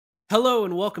Hello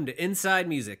and welcome to Inside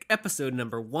Music, episode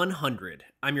number 100.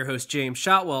 I'm your host, James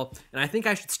Shotwell, and I think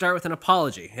I should start with an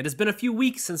apology. It has been a few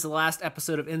weeks since the last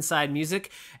episode of Inside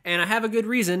Music, and I have a good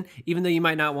reason, even though you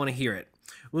might not want to hear it.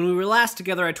 When we were last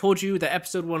together, I told you that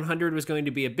episode 100 was going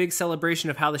to be a big celebration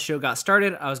of how the show got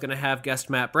started. I was going to have guest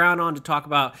Matt Brown on to talk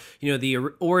about, the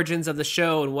origins of the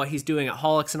show and what he's doing at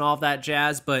Holics and all of that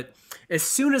jazz, but as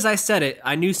soon as I said it,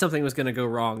 I knew something was going to go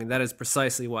wrong, and that is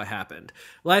precisely what happened.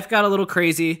 Life got a little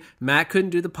crazy. Matt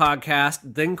couldn't do the podcast.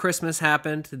 Then Christmas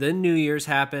happened. Then New Year's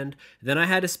happened. Then I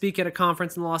had to speak at a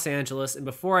conference in Los Angeles, and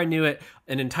before I knew it,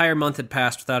 an entire month had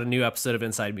passed without a new episode of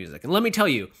Inside Music. And let me tell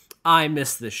you, I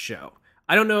miss this show.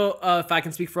 I don't know if I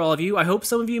can speak for all of you. I hope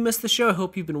some of you missed the show. I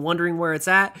hope you've been wondering where it's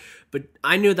at, but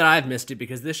I know that I've missed it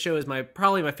because this show is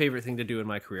probably my favorite thing to do in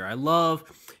my career. I love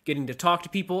getting to talk to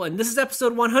people, and this is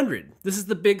episode 100. This is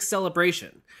the big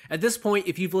celebration. At this point,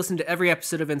 if you've listened to every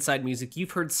episode of Inside Music,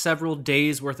 you've heard several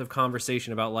days worth of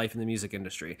conversation about life in the music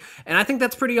industry, and I think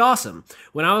that's pretty awesome.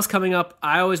 When I was coming up,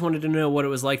 I always wanted to know what it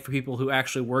was like for people who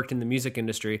actually worked in the music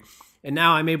industry, and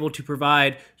now I'm able to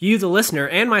provide you, the listener,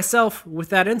 and myself with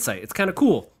that insight. It's kind of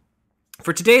cool.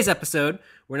 For today's episode,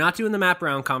 we're not doing the Matt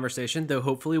Brown conversation, though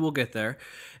hopefully we'll get there.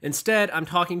 Instead, I'm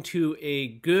talking to a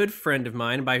good friend of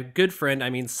mine. By good friend, I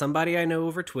mean somebody I know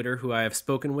over Twitter who I have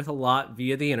spoken with a lot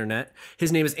via the internet.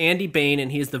 His name is Andy Bane,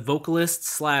 and he is the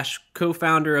vocalist /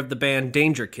 co-founder of the band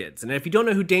Dangerkids. And if you don't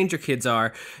know who Dangerkids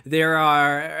are, they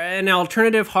are an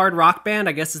alternative hard rock band,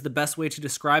 I guess is the best way to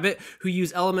describe it, who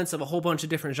use elements of a whole bunch of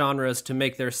different genres to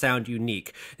make their sound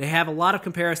unique. They have a lot of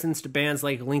comparisons to bands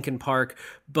like Linkin Park,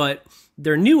 but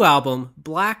their new album,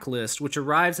 Blacklist, which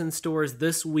arrives in stores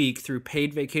this week through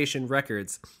Paid Vacation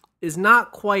Records, is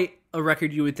not quite a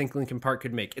record you would think Linkin Park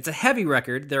could make. It's a heavy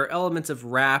record. There are elements of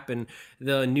rap and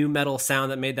the new metal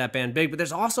sound that made that band big, but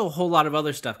there's also a whole lot of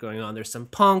other stuff going on. There's some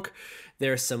punk,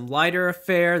 there's some lighter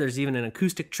affair, there's even an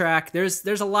acoustic track. There's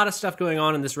a lot of stuff going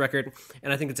on in this record,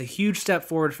 and I think it's a huge step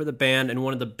forward for the band and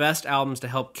one of the best albums to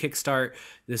help kickstart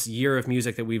this year of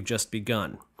music that we've just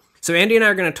begun. So Andy and I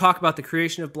are going to talk about the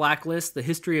creation of Blacklist, the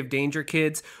history of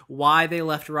Dangerkids, why they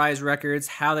left Rise Records,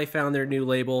 how they found their new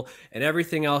label, and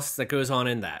everything else that goes on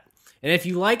in that. And if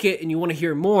you like it and you want to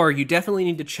hear more, you definitely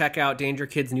need to check out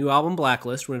Dangerkids' new album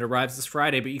Blacklist when it arrives this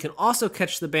Friday, but you can also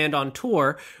catch the band on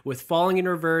tour with Falling in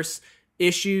Reverse,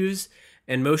 Issues,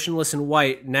 and Motionless in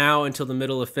White now until the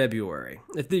middle of February.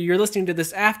 If you're listening to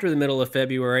this after the middle of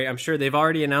February, I'm sure they've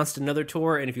already announced another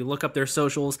tour, and if you look up their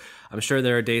socials, I'm sure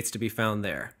there are dates to be found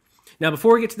there. Now,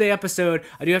 before we get to the episode,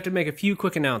 I do have to make a few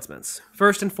quick announcements.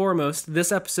 First and foremost,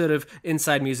 this episode of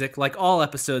Inside Music, like all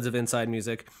episodes of Inside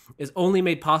Music, is only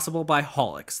made possible by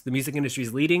Holics, the music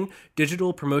industry's leading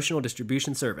digital promotional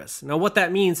distribution service. Now, what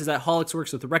that means is that Holics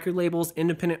works with record labels,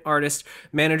 independent artists,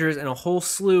 managers, and a whole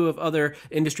slew of other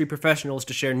industry professionals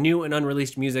to share new and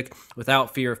unreleased music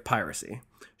without fear of piracy.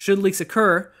 Should leaks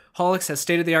occur, Holics has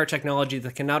state-of-the-art technology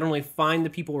that can not only find the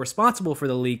people responsible for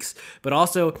the leaks, but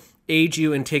also aid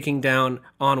you in taking down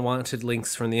unwanted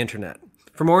links from the internet.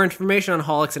 For more information on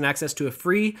Holics and access to a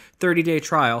free 30-day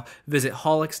trial, visit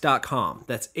holics.com.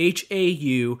 That's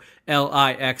HAULIX.com.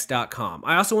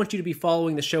 I also want you to be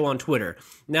following the show on Twitter.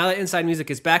 Now that Inside Music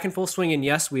is back in full swing, and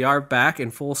yes, we are back in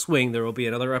full swing, there will be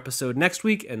another episode next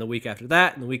week, and the week after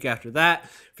that, and the week after that,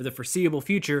 for the foreseeable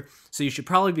future, so you should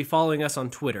probably be following us on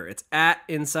Twitter. It's at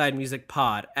Inside Music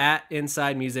Pod, at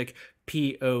Inside Music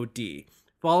POD.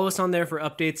 Follow us on there for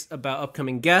updates about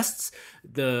upcoming guests,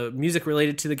 the music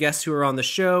related to the guests who are on the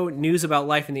show, news about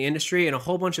life in the industry, and a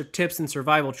whole bunch of tips and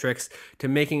survival tricks to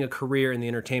making a career in the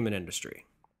entertainment industry.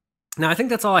 Now, I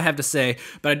think that's all I have to say,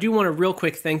 but I do want to real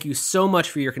quick thank you so much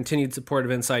for your continued support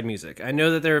of Inside Music. I know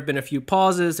that there have been a few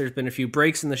pauses, there's been a few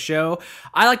breaks in the show.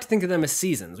 I like to think of them as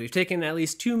seasons. We've taken at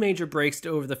least 2 major breaks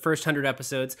over the first 100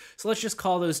 episodes, so let's just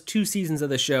call those 2 seasons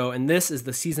of the show, and this is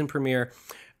the season premiere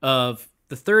of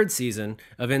the 3rd season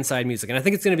of Inside Music, and I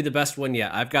think it's going to be the best one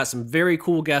yet. I've got some very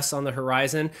cool guests on the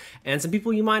horizon, and some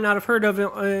people you might not have heard of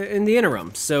in the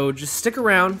interim. So just stick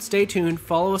around, stay tuned,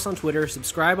 follow us on Twitter,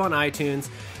 subscribe on iTunes,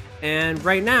 and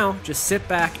right now, just sit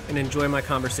back and enjoy my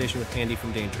conversation with Andy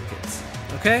from Dangerkids.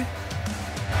 Okay?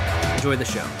 Enjoy the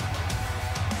show.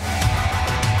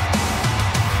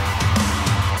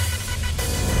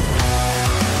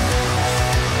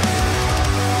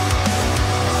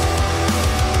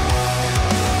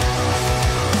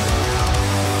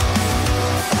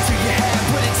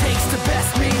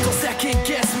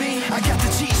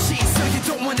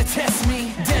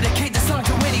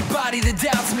 That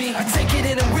doubts me, I take it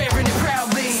in and wearing it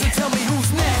proudly. So tell me who's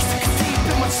next, 'cause deep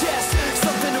in my chest,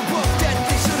 something awoke that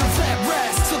they should have let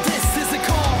rest. So this is a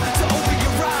call to open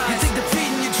your eyes. You think they're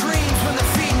feeding your dreams when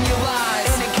they're feeding your lies.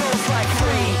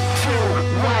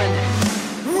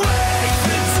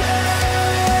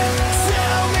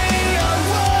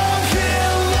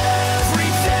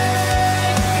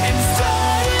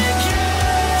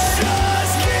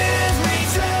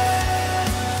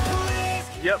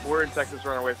 Yep, we're in Texas.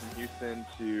 We're on our way from Houston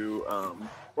to,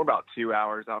 we're about 2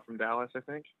 hours out from Dallas, I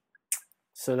think.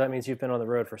 So that means you've been on the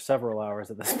road for several hours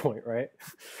at this point, right?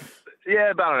 Yeah,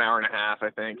 about an hour and a half, I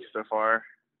think, so far.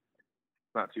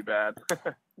 Not too bad.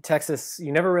 Texas,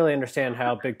 you never really understand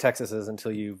how big Texas is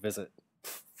until you visit.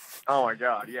 Oh my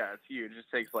God, yeah, it's huge. It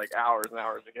just takes like hours and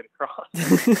hours to get across.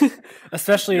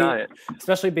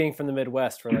 especially being from the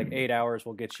Midwest, where like 8 hours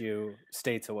will get you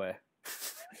states away.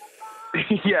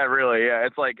 Yeah, really, yeah.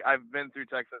 It's like I've been through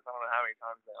Texas I don't know how many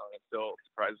times now, and it still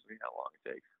surprises me how long it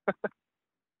takes.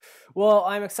 Well,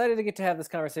 I'm excited to get to have this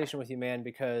conversation with you, man,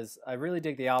 because I really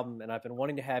dig the album, and I've been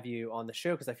wanting to have you on the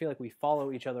show because I feel like we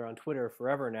follow each other on Twitter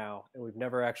forever now, and we've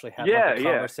never actually had a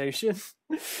conversation.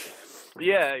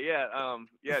 Yeah.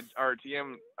 Our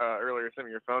TM earlier sent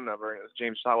me your phone number, and it was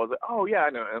James Shotwell. I was like, oh yeah, I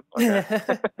know him.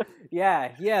 Okay.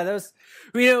 yeah. Those,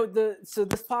 so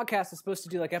this podcast was supposed to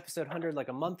do like episode 100 like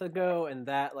a month ago, and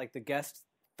that like the guest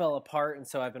fell apart, and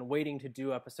so I've been waiting to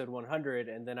do episode 100,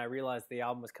 and then I realized the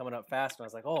album was coming up fast, and I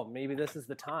was like, oh, maybe this is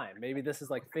the time. Maybe this is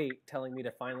like fate telling me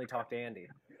to finally talk to Andy.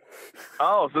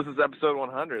 Oh, so this is episode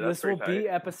 100. This will be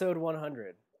episode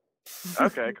 100.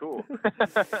 Okay, cool.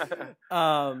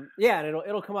 Yeah, and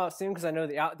it'll come out soon because I know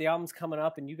the album's coming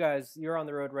up, and you're on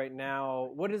the road right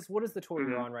now. What is the tour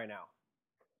you're on right now?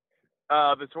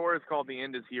 The tour is called the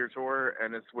End Is Here tour,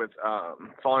 and it's with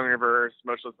Falling Reverse,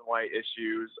 Motionless in White,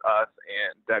 Issues, Us,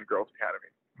 and Dead Girls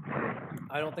Academy.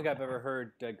 I don't think I've ever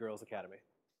heard Dead Girls Academy.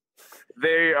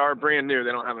 They are brand new.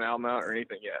 They don't have an album out or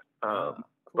anything yet. Cool.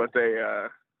 But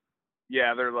they're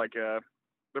like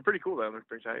they're pretty cool though. They're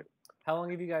pretty tight. How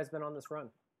long have you guys been on this run?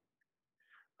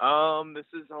 This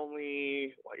is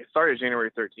only it started January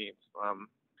 13th.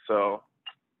 So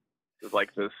it's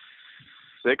like the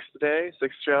sixth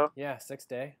show. Yeah, 6th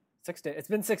day. 6 days. It's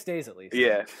been 6 days at least.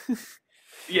 Yeah.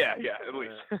 yeah, at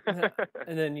least.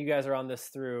 And then you guys are on this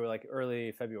through like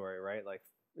early February, right? Like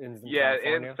in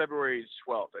California? In February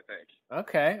 12th, I think.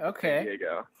 Okay. There you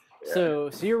go. Yeah.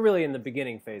 So you're really in the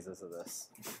beginning phases of this.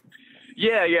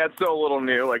 Yeah, it's still a little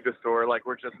new, like the store. Like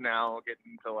we're just now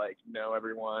getting to like know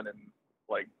everyone and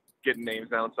like getting names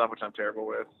down and stuff, which I'm terrible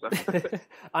with. So.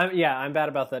 I'm bad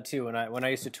about that too. When I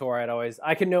used to tour,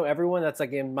 I could know everyone that's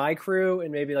like in my crew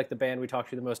and maybe like the band we talk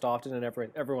to the most often,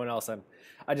 and everyone else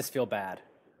I just feel bad.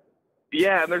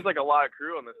 Yeah, and there's like a lot of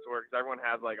crew on this tour because everyone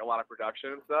has like a lot of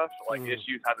production and stuff. Like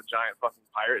Issues has a giant fucking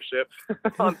pirate ship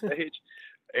on stage.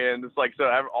 And it's like, so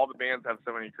all the bands have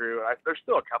so many crew. There's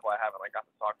still a couple I haven't like got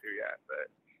to talk to yet,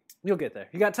 but you'll get there.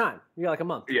 You got time. You got like a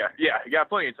month. Yeah, you got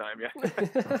plenty of time.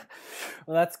 Yeah.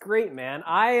 Well, that's great, man.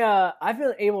 I've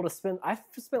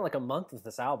spent like a month with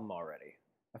this album already.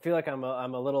 I feel like I'm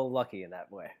a little lucky in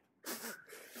that way.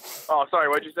 Oh, sorry.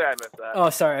 What'd you say? I missed that. Oh,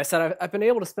 sorry. I said I've been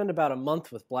able to spend about a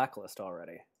month with Blacklist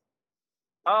already.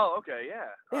 Oh, okay. Yeah.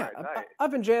 Yeah. All right,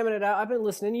 I've been jamming it out. I've been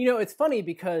listening. You know, it's funny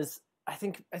because I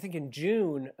think in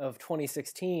June of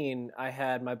 2016, I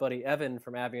had my buddy Evan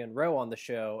from Abbey and Row on the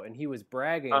show, and he was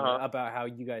bragging about how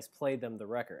you guys played them the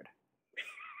record.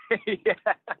 Yeah.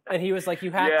 And he was like, "You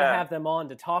have to have them on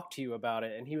to talk to you about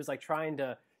it." And he was like trying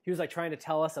to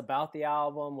tell us about the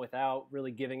album without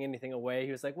really giving anything away.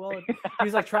 He was like, he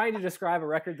was like trying to describe a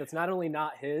record that's not only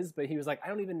not his, but he was like, I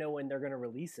don't even know when they're going to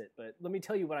release it, but let me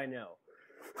tell you what I know.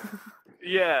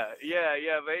 Yeah.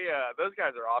 They those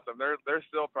guys are awesome. They're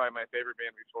still probably my favorite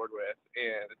band we toured with,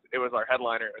 and it was our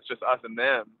headliner. It's just us and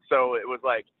them. So it was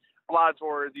like a lot of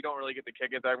tours. You don't really get to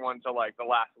kick it to everyone until like the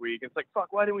last week. It's like,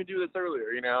 fuck, why didn't we do this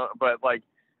earlier? You know, but like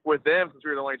with them, since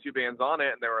we were the only two bands on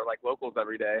it, and they were like locals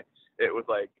every day, it was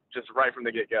like just right from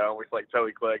the get go. We like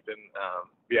totally clicked, and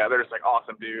they're just like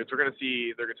awesome dudes. We're gonna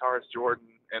see their guitarist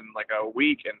Jordan in like a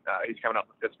week, and he's coming out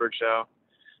to the Pittsburgh show.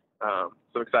 So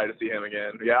I'm excited to see him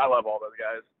again. Yeah, I love all those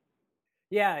guys.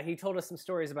 Yeah, he told us some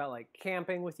stories about like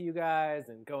camping with you guys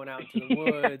and going out into the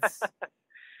woods.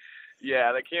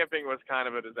 Yeah, the camping was kind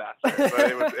of a disaster,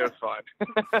 but it was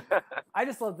fun. I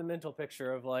just love the mental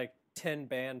picture of like 10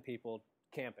 band people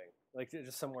camping, like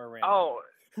just somewhere random. Oh,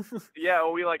 yeah.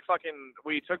 Well,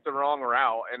 we took the wrong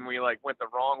route and we like went the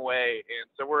wrong way, and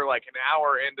so we're like an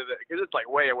hour into because it's like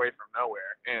way away from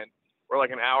nowhere, and we're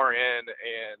like an hour in,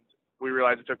 and we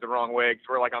realized we took the wrong way because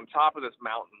we're like on top of this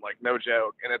mountain, like no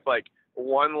joke, and it's like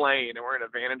one lane, and we're in a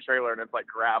van and trailer, and it's like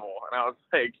gravel, and I was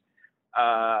like,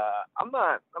 I'm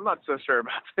not so sure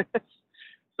about this.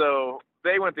 So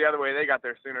they went the other way. They got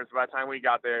there sooner. So by the time we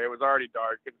got there, it was already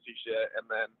dark, couldn't see shit, and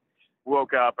then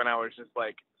woke up, and I was just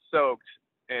like soaked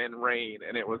in rain,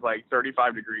 and it was like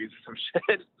 35 degrees or some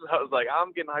shit. So I was like,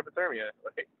 I'm getting hypothermia.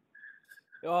 Like,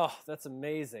 oh, that's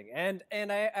amazing. And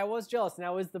I was jealous.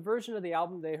 Now, is the version of the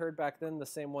album they heard back then the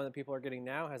same one that people are getting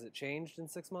now? Has it changed in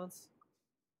 6 months?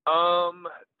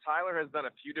 Tyler has done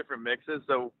a few different mixes,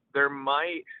 so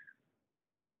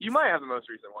you might have the most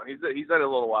recent one. He said it a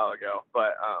little while ago,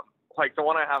 but like the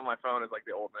one I have on my phone is like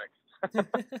the old mix.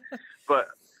 but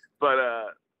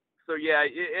so yeah,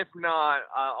 if not,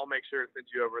 I'll make sure to send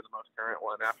you over the most current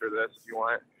one after this if you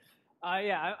want.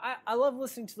 Yeah, I love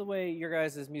listening to the way your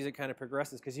guys' music kind of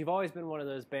progresses, because you've always been one of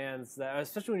those bands that,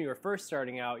 especially when you were first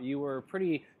starting out, you were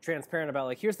pretty transparent about,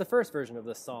 like, here's the first version of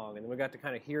this song, and then we got to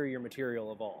kind of hear your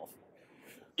material evolve.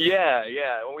 Yeah.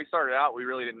 When we started out, we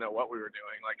really didn't know what we were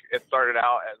doing. Like, it started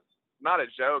out as not a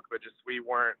joke, but just we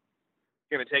weren't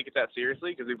going to take it that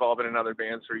seriously because we've all been in other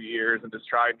bands for years and just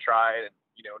tried and,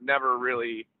 never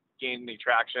really gained any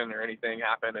traction or anything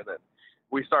happened. And then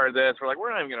we started this. We're like, we're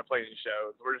not even going to play any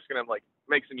shows. We're just going to like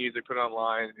make some music, put it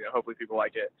online, hopefully people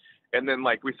like it. And then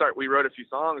like we wrote a few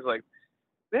songs like,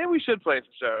 maybe we should play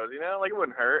some shows, like it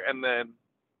wouldn't hurt. And then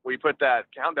we put that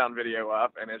countdown video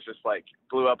up and it's just like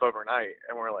blew up overnight.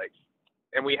 And we're like,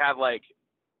 and we had like,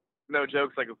 no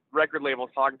jokes, like record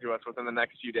labels talking to us within the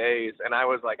next few days. And I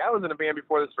was in a band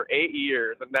before this for 8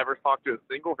 years and never talked to a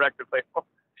single record label.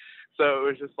 So it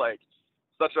was just like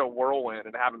such a whirlwind.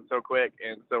 It happened so quick.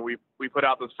 And so we put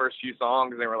out those first few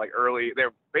songs and they were like they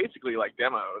were basically like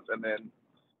demos. And then,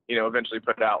 eventually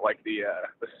put out like the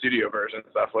studio version and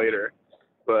stuff later.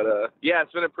 But yeah,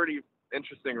 it's been a pretty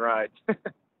interesting ride.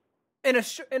 In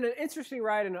an interesting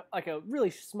ride in a really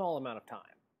small amount of time.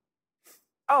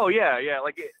 Oh yeah.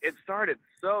 Like it started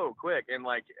so quick, and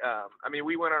like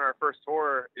we went on our first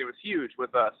tour. It was huge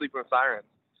with Sleeping with Sirens,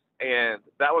 and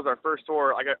that was our first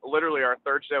tour. Like literally our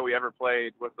third show we ever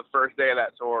played was the first day of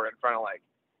that tour in front of like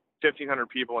 1,500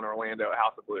 people in Orlando at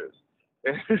House of Blues.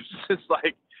 And it's just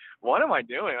like, what am I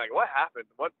doing? Like, what happened?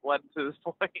 What led to this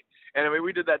point? And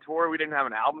we did that tour. We didn't have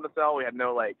an album to sell. We had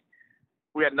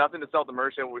we had nothing to sell at the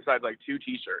merch besides like 2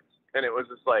 T-shirts, and it was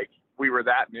just like. We were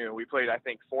that new. We played, I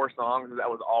think, 4 songs, and that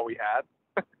was all we had.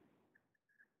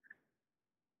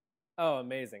 Oh,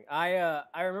 amazing! I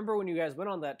remember when you guys went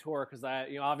on that tour because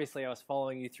obviously I was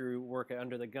following you through work at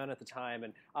Under the Gun at the time,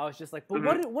 and I was just like, but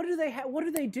what do they what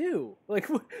do they do? Like,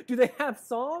 do they have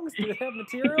songs? Do they have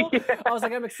material? Yeah. I was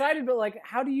like, I'm excited, but like,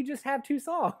 how do you just have 2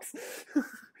 songs?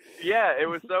 Yeah, it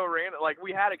was so random. Like,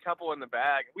 we had a couple in the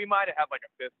bag. We might have had like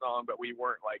a 5th song, but we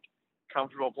weren't like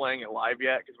comfortable playing it live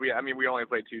yet because we only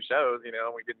played 2 shows, and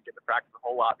we didn't get to practice a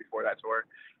whole lot before that tour.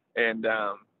 And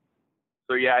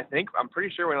so yeah, I'm pretty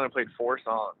sure we only played 4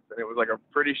 songs, and it was like a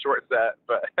pretty short set,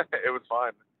 but it was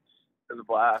fun. It was a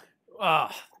blast. Oh,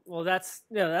 well, that's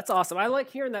awesome. I like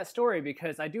hearing that story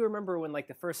because I do remember when like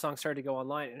the first song started to go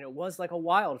online, and it was like a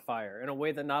wildfire in a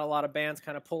way that not a lot of bands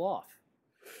kind of pull off.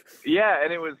 Yeah,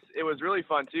 and it was really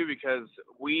fun too because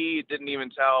we didn't even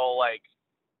tell like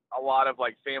a lot of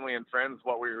like family and friends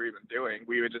what we were even doing.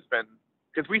 We would just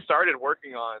because we started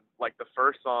working on like the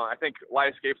first song. I think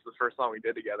Light Escape's the first song we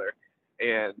did together,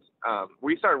 and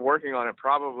we started working on it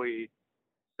probably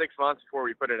 6 months before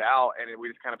we put it out, and we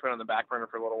just kind of put it on the back burner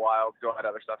for a little while because we had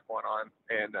other stuff going on,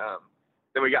 and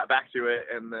then we got back to it,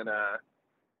 and then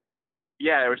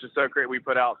yeah, it was just so great. We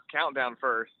put out Countdown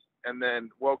first, and then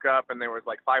woke up and there was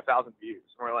like 5,000 views,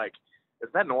 and we're like, is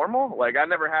that normal? Like, I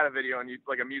never had a video on YouTube,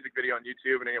 like a music video on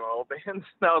YouTube in any of my old bands.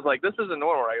 And I was like, this isn't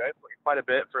normal, right? That's like quite a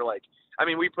bit for like,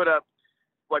 we put up,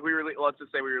 like let's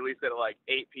just say we released it at like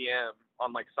 8 p.m.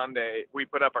 on like Sunday. We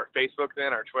put up our Facebook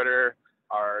then, our Twitter,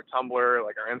 our Tumblr,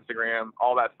 like our Instagram,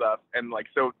 all that stuff. And like,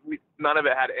 so none of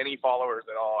it had any followers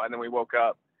at all. And then we woke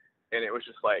up and it was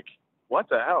just like, what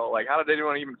the hell? Like, how did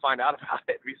anyone even find out about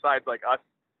it besides like us,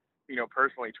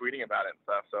 personally tweeting about it and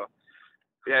stuff. So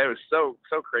yeah, it was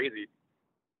so crazy.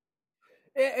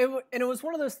 And it was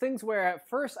one of those things where at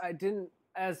first I didn't,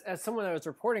 as someone that was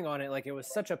reporting on it, like it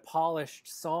was such a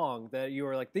polished song that you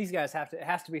were like, these guys it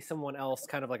has to be someone else,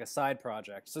 kind of like a side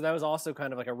project. So that was also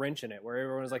kind of like a wrench in it where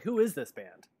everyone was like, who is this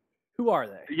band? Who are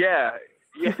they? Yeah.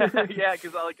 Because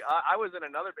I was in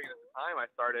another band at the time. I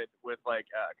started with like,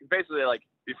 cause basically like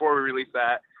before we released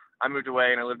that, I moved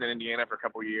away and I lived in Indiana for a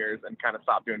couple of years and kind of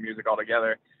stopped doing music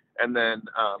altogether. And then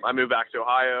I moved back to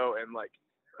Ohio and like,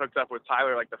 hooked up with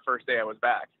Tyler like the first day I was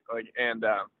back, like, and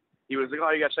he was like, oh,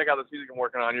 you gotta check out this music I'm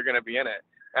working on, you're gonna be in it.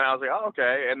 And I was like, oh,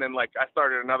 okay. And then like I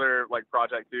started another like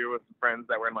project too with some friends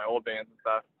that were in my old bands and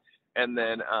stuff, and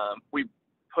then we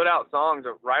put out songs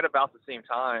right about the same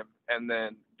time, and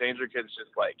then Dangerkids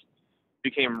just like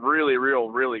became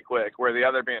really quick, where the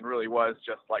other band really was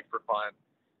just like for fun.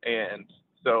 And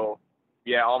so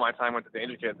yeah, all my time went to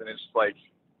Dangerkids, and it's just like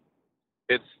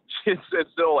it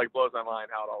still like blows my mind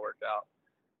how it all worked out.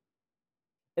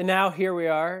 And now here we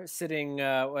are sitting,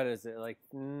 what is it, like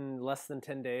less than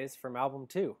 10 days from album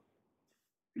 2.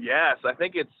 Yes, I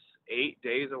think it's 8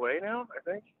 days away now, I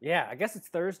think. Yeah, I guess it's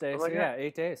Thursday, so yeah,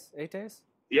 8 days. 8 days?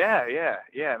 Yeah,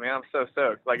 man, I'm so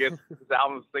stoked. Like, this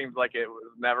album seems like it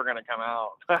was never gonna come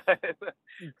out,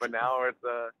 but now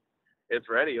it's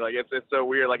ready. Like, it's so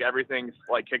weird. Like, everything's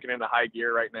like kicking into high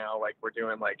gear right now. Like, we're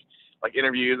doing like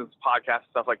interviews and podcasts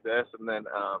and stuff like this, and then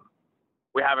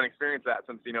we haven't experienced that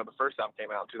since the first album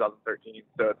came out in 2013.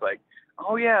 So it's like,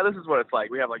 oh yeah, this is what it's like.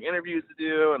 We have like interviews to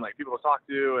do and like people to talk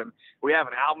to, and we have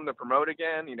an album to promote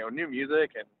again. New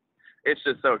music, and it's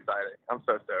just so exciting. I'm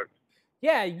so stoked.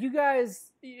 Yeah, you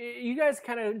guys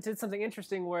kind of did something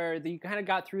interesting where you kind of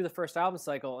got through the first album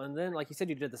cycle, and then, like you said,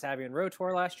 you did this Abbey and Road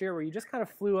tour last year where you just kind of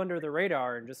flew under the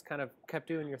radar and just kind of kept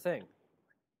doing your thing.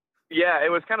 Yeah, it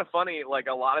was kind of funny. Like,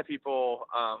 a lot of people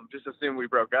just assumed we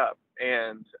broke up,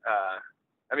 and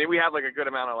I mean, we had like a good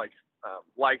amount of like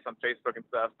likes on Facebook and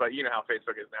stuff, but you know how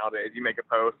Facebook is nowadays. You make a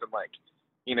post and like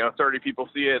 30 people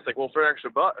see it. It's like, well, for $5,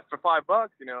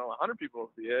 100 people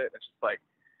will see it. It's just like,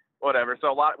 whatever.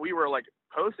 So we were like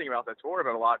posting about the tour,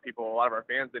 but a lot of our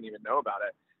fans didn't even know about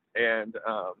it. And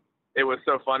it was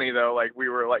so funny though. Like, we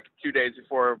were like 2 days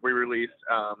before we released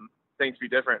Things Be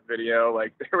Different video.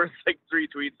 Like, there was like 3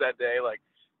 tweets that day. Like,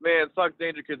 man, sucks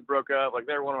Dangerkids broke up. Like,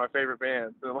 they're one of my favorite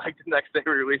bands. And like the next day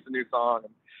we released a new song.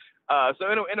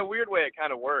 So in a weird way, it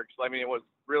kind of works. I mean, it was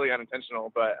really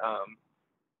unintentional, but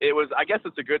I guess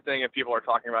it's a good thing if people are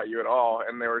talking about you at all.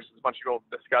 And there was a bunch of people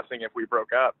discussing if we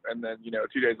broke up. And then,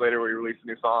 2 days later, we released a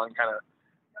new song, kind of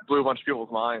blew a bunch of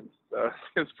people's minds. So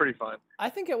it's pretty fun. I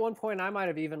think at one point I might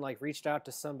have even like reached out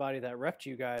to somebody that repped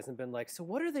you guys and been like, so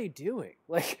what are they doing?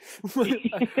 Like,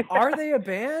 are they a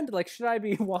band? Like, should I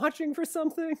be watching for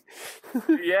something?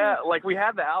 Yeah, like, we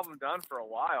had the album done for a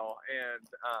while,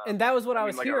 and that was what I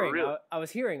was like hearing. I was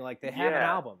hearing like they have an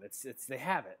album. They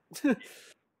have it.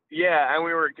 Yeah, and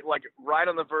we were like right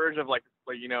on the verge of like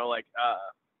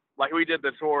we did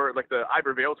the tour, like the I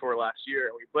Prevail tour last year,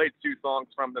 and we played 2 songs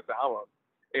from this album,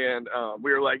 and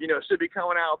we were like, it should be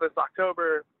coming out this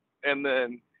October, and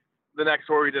then the next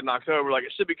tour we did in October, like,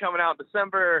 it should be coming out in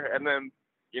December, and then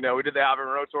we did the Abbey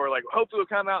and Road tour, like, hopefully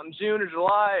it'll come out in June or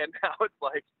July, and now it's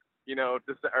like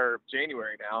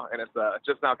January now, and it's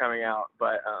just now coming out.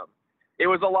 But it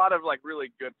was a lot of like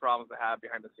really good problems to have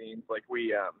behind the scenes. Like,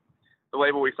 the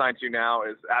label we signed to now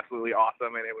is absolutely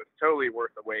awesome, and it was totally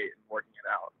worth the wait and working it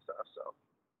out and stuff. So.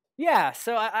 Yeah,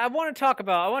 so I want to talk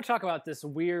about this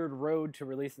weird road to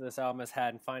releasing this album has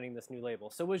had and finding this new label.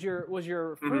 So was your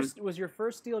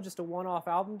first deal just a one-off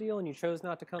album deal, and you chose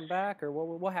not to come back, or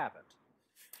what happened?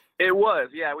 It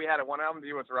was, yeah. We had a 1 album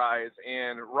deal with Rise,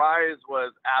 and Rise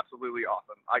was absolutely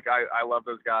awesome. Like, I love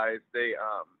those guys. They're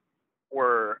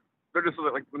just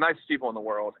like the nicest people in the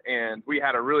world, and we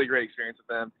had a really great experience with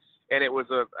them. And it was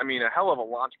a hell of a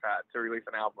launch pad to release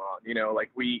an album on.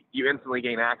 You instantly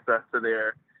gain access to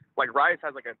their, like, Rise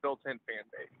has like a built-in fan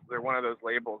base. They're one of those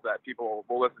labels that people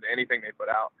will listen to anything they put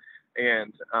out.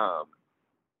 And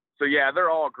so yeah, they're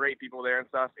all great people there and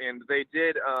stuff. And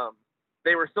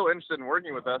they were still interested in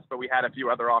working with us, but we had a few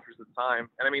other offers at the time.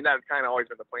 And I mean, that's kind of always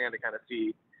been the plan, to kind of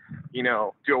see,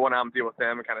 do a 1 album deal with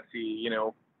them and kind of see,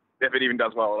 if it even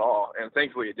does well at all. And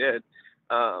thankfully it did.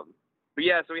 But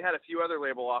yeah, so we had a few other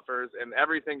label offers, and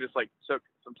everything just like took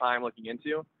some time looking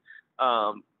into.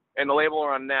 And the label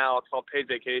we're on now, it's called Paid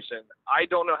Vacation. I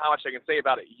don't know how much I can say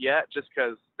about it yet, just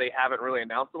because they haven't really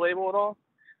announced the label at all.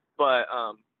 But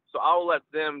so I'll let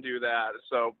them do that.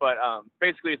 So, but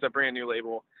basically, it's a brand new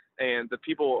label, and the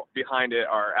people behind it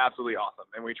are absolutely awesome,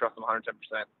 and we trust them 110%.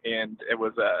 And it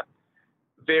was a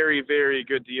very, very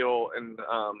good deal, and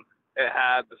it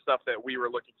had the stuff that we were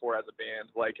looking for as a band.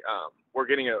 Like, we're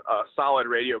getting a solid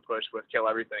radio push with Kill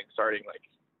Everything starting like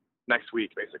next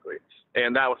week, basically.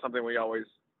 And that was something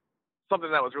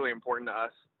that was really important to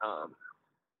us.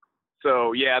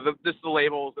 So yeah, the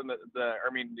labels and the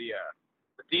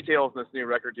details in this new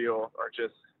record deal are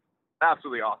just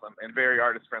absolutely awesome and very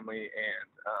artist friendly. And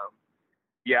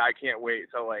yeah, I can't wait.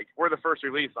 So like, we're the first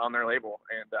release on their label,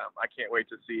 and I can't wait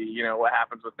to see what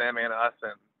happens with them and us.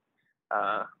 And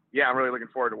yeah, I'm really looking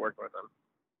forward to working with them.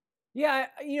 Yeah,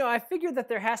 I figured that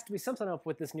there has to be something up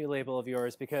with this new label of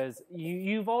yours, because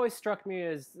you've always struck me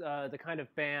as the kind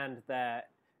of band that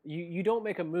you don't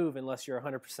make a move unless you're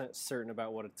 100% certain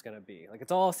about what it's going to be. Like,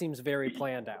 it all seems very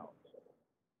planned out.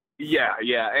 Yeah,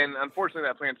 and unfortunately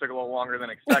that plan took a little longer than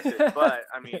expected, but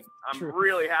I mean, I'm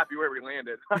really happy where we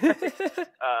landed.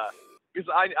 Because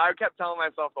I kept telling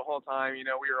myself the whole time, we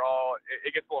were all,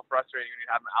 it gets a little frustrating when you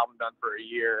have an album done for a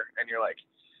year and you're like,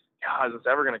 God, is this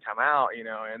ever going to come out?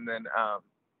 And then,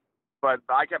 but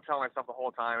I kept telling myself the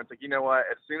whole time, it's like, you know what,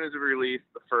 as soon as we release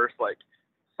the first, like,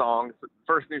 songs, the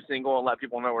first new single, and let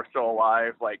people know we're still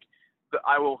alive, like,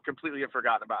 I will completely have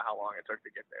forgotten about how long it took to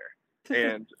get there.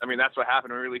 And I mean, that's what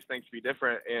happened. We released Things to Be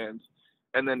Different, and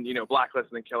then, you know, Blacklist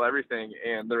and then Kill Everything.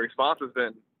 And the response has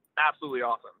been absolutely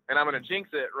awesome. And I'm going to jinx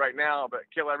it right now, but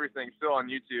Kill Everything still on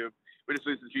YouTube. We just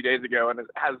released it a few days ago, and it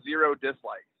has 0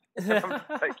 dislikes.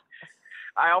 Like,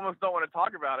 I almost don't want to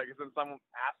talk about it because then some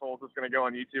asshole's just going to go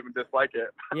on YouTube and dislike it.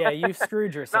 Yeah, you've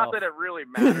screwed yourself. Not that it really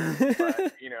matters,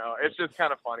 but, you know, it's just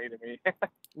kind of funny to me.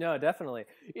 No, definitely.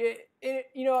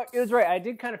 You know, it was right. I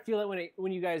did kind of feel it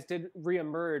when you guys did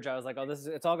reemerge. I was like, oh,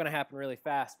 it's all going to happen really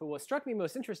fast. But what struck me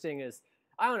most interesting is,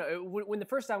 I don't know, when the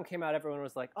first album came out, everyone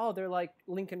was like, oh, they're like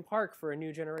Linkin Park for a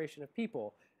new generation of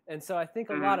people. And so I think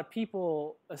a lot of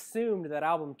people assumed that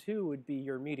album 2 would be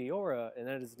your Meteora, and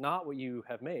that is not what you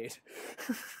have made.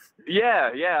 Yeah.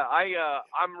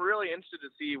 I'm really interested to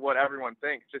see what everyone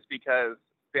thinks, just because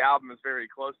the album is very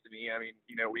close to me. I mean,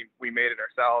 you know, we made it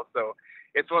ourselves, so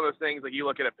it's one of those things, like, you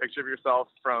look at a picture of yourself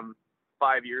from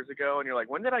 5 years ago, and you're like,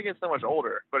 when did I get so much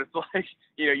older? But it's like,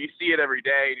 you know, you see it every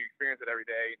day, and you experience it every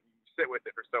day, and you sit with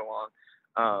it for so long.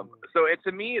 So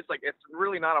to me, it's like, it's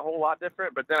really not a whole lot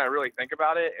different, but then I really think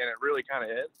about it, and it really kind of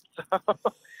is.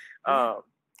 So,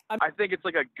 I think it's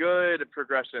like a good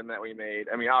progression that we made.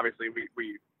 I mean, obviously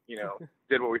we you know,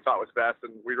 did what we thought was best,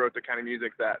 and we wrote the kind of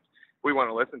music that we want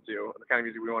to listen to, the kind of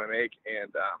music we want to make.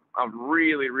 And, I'm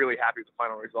really, really happy with the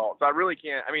final result. So I really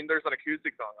can't, I mean, there's an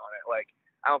acoustic song on it. Like,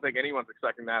 I don't think anyone's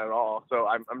expecting that at all. So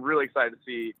I'm really excited to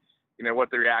see, you know,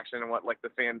 what the reaction and what, like,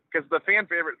 because the fan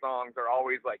favorite songs are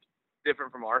always, like,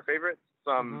 different from our favorites.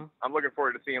 So I'm looking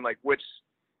forward to seeing, like, which,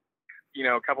 you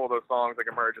know, a couple of those songs, like,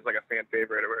 emerge as, like, a fan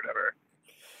favorite or whatever.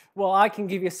 Well, I can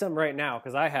give you some right now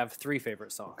because I have 3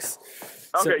 favorite songs.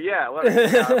 Okay, yeah,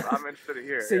 I'm interested to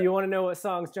hear. So you want to know what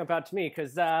songs jump out to me?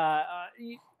 Because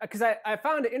I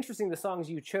found it interesting, the songs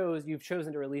you've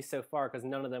chosen to release so far, because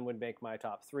none of them would make my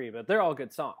top 3, but they're all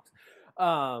good songs.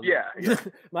 Yeah.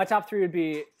 My top 3 would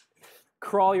be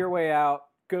Crawl Your Way Out,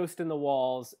 Ghost in the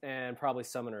Walls, and probably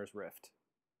Summoner's Rift.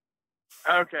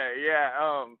 Okay, yeah,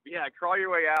 Crawl Your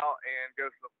Way Out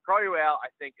and Crawl Your Way Out, I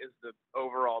think, is the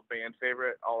overall band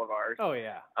favorite, all of ours. Oh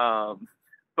yeah.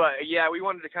 But yeah, we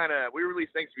wanted to we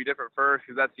released Things to Be Different first,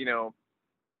 because that's, you know,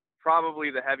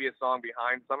 probably the heaviest song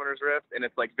behind Summoner's Rift, and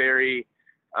it's like very,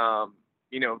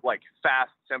 you know, like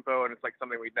fast tempo, and it's like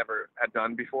something we'd never had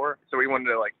done before. So we wanted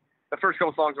to, like, the first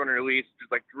couple songs we wanted to release,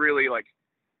 just like really like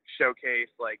showcase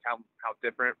like how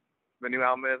different the new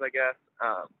album is, I guess.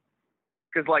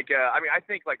 Because, like, I mean, I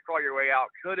think, like, Crawl Your Way Out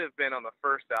could have been on the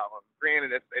first album.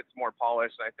 Granted, it's more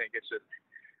polished, and I think it's just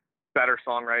better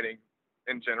songwriting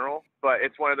in general. But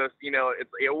it's one of those, you know, it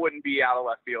wouldn't be out of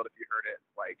left field if you heard it,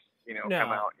 like, you know,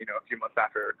 come out, you know, a few months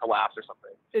after Collapse or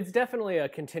something. It's definitely a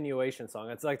continuation song.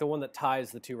 It's like the one that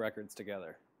ties the 2 records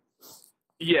together.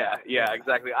 Yeah,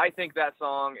 exactly. I think that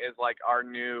song is, like, our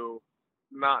new,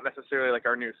 not necessarily, like,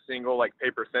 our new single, like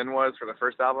Paper Thin was for the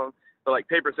first album. But, like,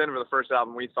 Paper Thin for the first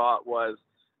album, we thought was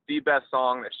the best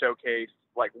song that showcased,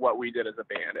 like, what we did as a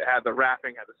band. It had the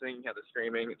rapping, had the singing, had the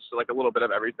screaming. It's like a little bit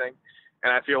of everything.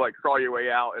 And I feel like Crawl Your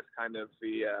Way Out is kind of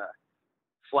the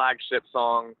flagship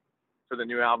song for the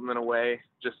new album in a way.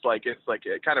 Just like, it's like,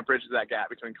 it kind of bridges that gap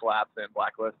between Collapse and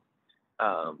Blacklist.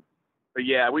 But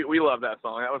yeah, we love that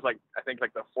song. That was, like, I think,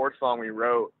 like, the 4th song we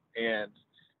wrote. And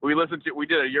we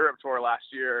did a Europe tour last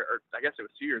year, or I guess it was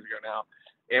 2 years ago now.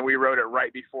 And we wrote it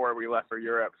right before we left for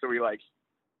Europe. So we, like,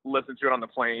 listened to it on the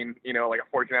plane, you know, like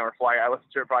a 14-hour flight. I listened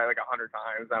to it probably like 100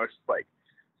 times. I was just, like,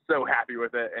 so happy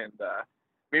with it. And, I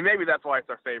mean, maybe that's why it's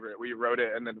our favorite. We wrote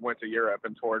it and then went to Europe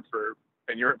and toured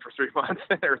in Europe for 3 months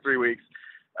or 3 weeks.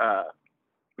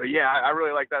 But yeah, I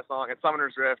really like that song. And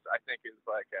Summoner's Rift, I think, is,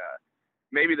 like,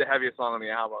 maybe the heaviest song on the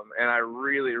album. And I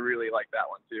really, really like that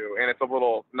one, too. And it's a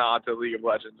little nod to League of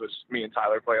Legends, which me and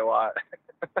Tyler play a lot.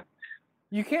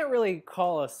 You can't really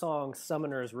call a song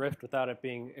Summoner's Rift without it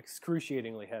being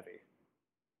excruciatingly heavy.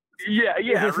 Yeah,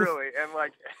 really. And,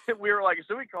 like, we were like,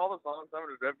 should we call the song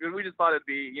Summoner's Rift? Because we just thought it'd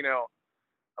be, you know,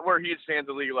 we're huge fans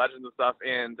of League of Legends and stuff,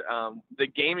 and the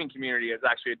gaming community has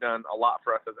actually done a lot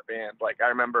for us as a band. Like, I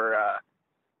remember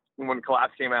when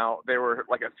Collapse came out, there were,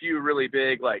 like, a few really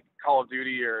big, like, Call of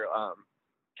Duty or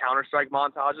Counter-Strike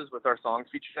montages with our songs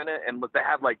featured in it, and they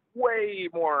had, like, way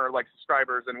more, like,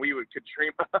 subscribers than we could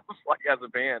dream of, like, as a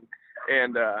band.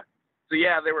 And so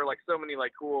yeah, there were, like, so many,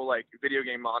 like, cool, like, video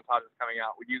game montages coming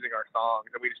out with using our songs,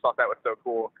 and we just thought that was so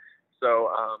cool.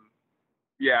 So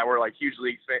yeah, we're, like, huge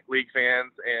League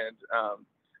fans, and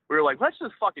we were like, let's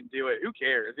just fucking do it. Who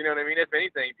cares? You know what I mean? If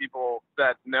anything, people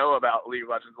that know about League of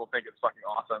Legends will think it's fucking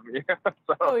awesome. You know?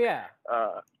 So, oh yeah.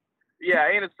 Yeah,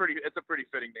 and it's a pretty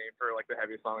fitting name for like the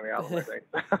heaviest song on the album, I think.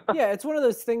 Yeah, it's one of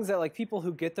those things that like people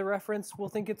who get the reference will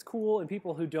think it's cool, and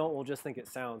people who don't will just think it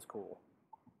sounds cool.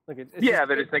 Like they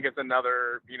just think it's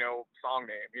another, song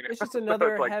name. It's just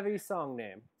another like, heavy song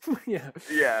name. Yeah.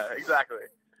 Yeah, exactly.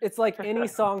 It's like any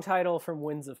song title from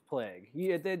Winds of Plague.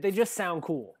 They just sound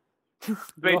cool.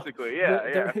 Basically,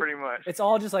 yeah, pretty much. It's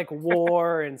all just like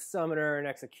War and Summoner and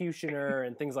Executioner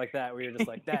and things like that, where you're just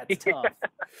like, that's tough.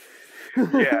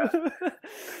 Yeah.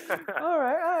 All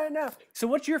right. Now, so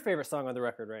what's your favorite song on the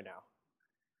record right now?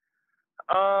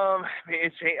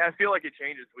 I feel like it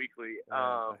changes weekly.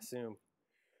 I assume.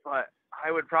 But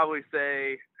I would probably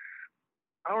say,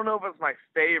 I don't know if it's my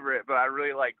favorite, but I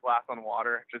really like Glass on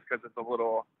Water just because it's a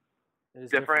little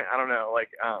different. I don't know, like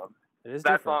it is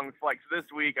that different. song's like this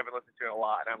week I've been listening to it a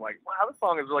lot, and I'm like, wow, this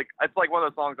song is like, it's like one of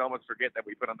those songs I almost forget that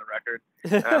we put on the record.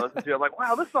 And I listen to it, I'm like,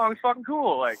 wow, this song's fucking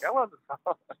cool. Like, I love this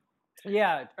song.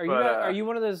 Yeah, are you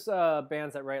one of those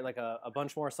bands that write like a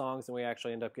bunch more songs than we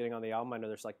actually end up getting on the album? I know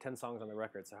there's like 10 songs on the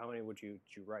record, so how many would you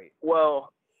write?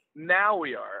 Well, now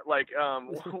we are like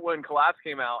when Collapse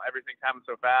came out, everything happened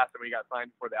so fast, and we got signed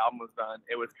before the album was done.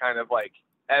 It was kind of like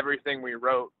everything we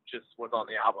wrote just was on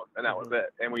the album, and that was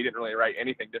it. And we didn't really write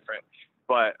anything different.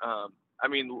 But I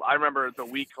mean, I remember the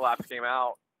week Collapse came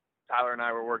out, Tyler and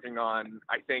I were working on,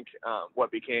 I think,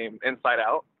 what became Inside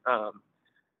Out.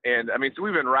 And I mean, so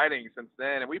we've been writing since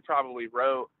then, and we probably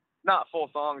wrote not full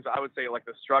songs. I would say like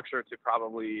the structure to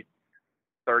probably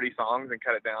 30 songs and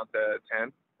cut it down to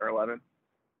 10 or 11.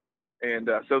 And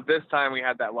so this time we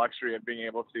had that luxury of being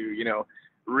able to,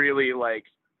 really like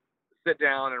sit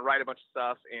down and write a bunch of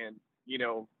stuff. And,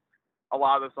 a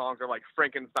lot of the songs are like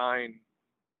Frankenstein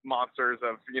monsters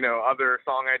of, other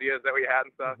song ideas that we had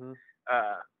and stuff.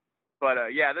 But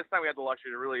this time we had the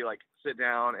luxury to really like sit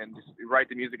down and just write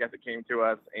the music as it came to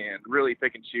us and really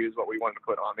pick and choose what we wanted to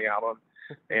put on the album.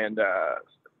 And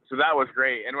so that was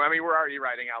great. And I mean, we're already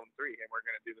writing album 3, and we're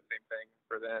going to do the same thing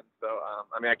for then. So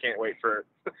I mean, I can't wait for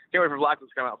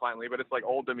Blacklist to come out finally. But it's like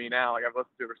old to me now. Like I've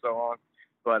listened to it for so long.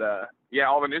 But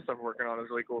all the new stuff we're working on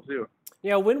is really cool too.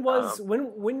 Yeah, when was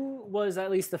at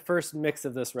least the first mix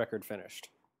of this record finished?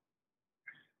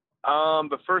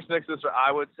 The first mix of this,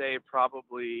 I would say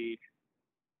probably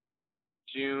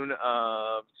June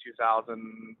of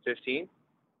 2015.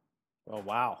 Oh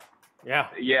wow. Yeah.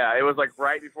 Yeah, it was like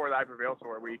right before the I Prevail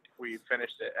tour. We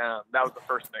finished it. That was the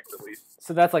first mix, at least.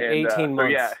 So that's like 18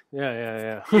 months. So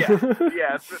yeah.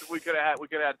 Yeah. We could have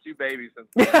had 2 babies since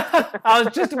then. I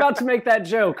was just about to make that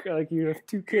joke. Like you have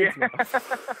 2 kids now.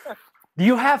 Do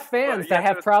you have fans that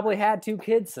have probably had 2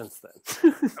 kids since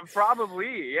then?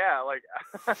 Probably, yeah. Like,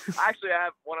 actually, I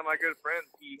have one of my good friends.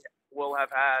 He will have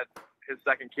had his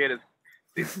second kid.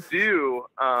 It's due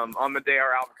on the day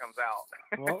our album comes out.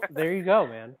 Well, there you go,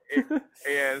 man.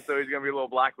 And so he's gonna be a little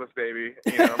Blacklist baby,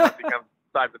 unless he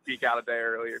decides to peek out a day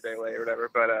early or day late or whatever.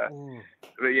 But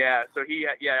yeah. So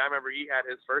I remember he had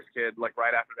his first kid like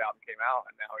right after the album came out,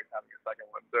 and now he's having a second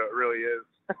one. So it really is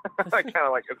kind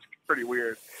of like it's pretty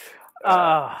weird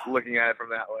looking at it from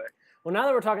that way. Well, now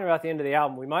that we're talking about the end of the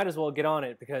album, we might as well get on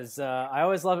it because I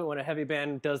always love it when a heavy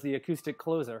band does the acoustic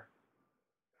closer.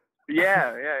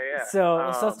 Yeah. So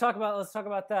let's talk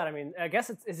about that. I mean, I guess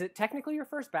is it technically your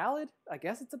first ballad? I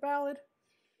guess it's a ballad.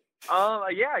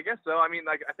 Yeah, I guess so. I mean,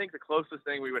 like I think the closest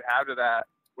thing we would have to that,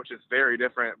 which is very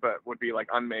different, but would be like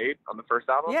Unmade on the first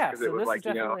album. Yeah, so it was this like is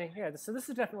definitely so this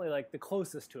is definitely like the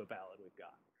closest to a ballad we've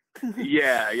got.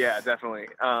 yeah, definitely.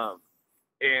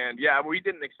 And yeah, we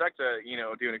didn't expect to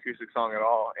do an acoustic song at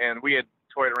all, and we had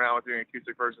toyed around with doing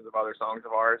acoustic versions of other songs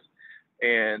of ours,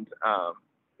 and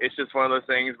it's just one of those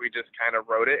things. We just kind of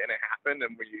wrote it and it happened,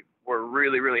 and we were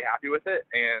really, really happy with it.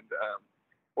 And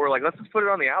we're like, let's just put it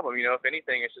on the album. If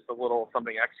anything, it's just a little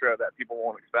something extra that people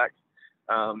won't expect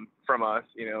from us.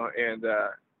 And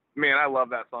man, I love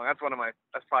that song. That's probably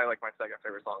like my second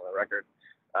favorite song on the record.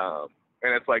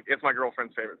 And it's my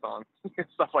girlfriend's favorite song,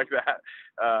 stuff like that.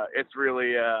 It's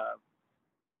really, I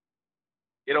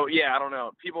don't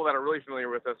know. People that are really familiar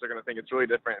with us are going to think it's really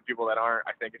different. And people that aren't,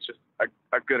 I think it's just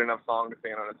a good enough song to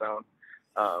stand on its own.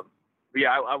 But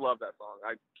yeah, I love that song.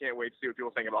 I can't wait to see what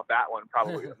people think about that one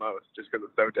probably the most, just because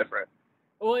it's so different.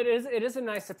 Well, it is a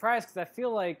nice surprise because I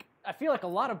feel like a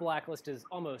lot of Blacklist is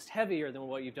almost heavier than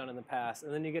what you've done in the past,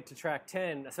 and then you get to track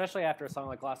 10, especially after a song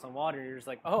like Glass on Water, and you're just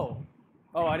like, oh,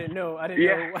 I didn't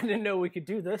know we could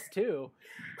do this too.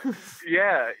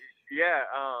 Yeah.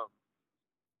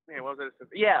 Man, what was it?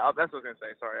 Yeah, that's what I was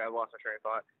gonna say. Sorry, I lost my train of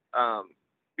thought.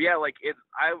 But yeah, like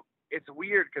it's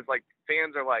weird because like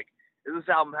fans are like, is this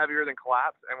album heavier than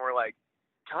Collapse? And we're like,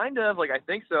 kind of. Like I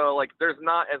think so. Like there's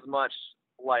not as much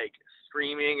like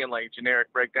screaming and like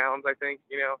generic breakdowns, I think,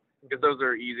 you know, because those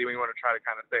are easy. We want to try to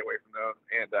kind of stay away from those.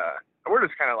 And we're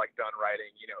just kind of like done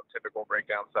writing, you know, typical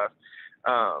breakdown stuff.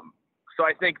 So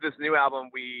I think this new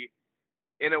album,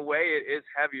 in a way, it is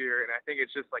heavier, and I think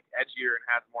it's just like edgier and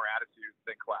has more attitude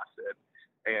than Collapse did.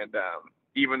 And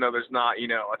even though there's not, you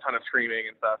know, a ton of screaming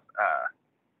and stuff,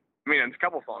 I mean, in a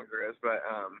couple songs there is, but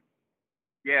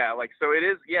yeah, like, so it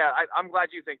is, yeah, I'm glad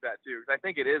you think that too, because I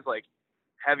think it is like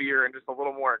heavier and just a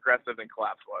little more aggressive than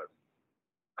Collapse was.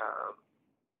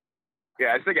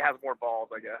 Yeah, I just think it has more balls,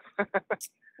 I guess.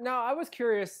 Now, I was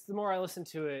curious, the more I listened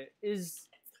to it,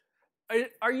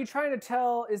 are you trying to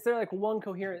tell, is there like one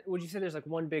coherent, would you say there's like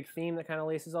one big theme that kind of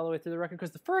laces all the way through the record?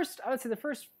 Because I would say the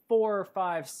first 4 or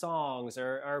 5 songs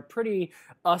are pretty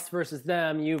us versus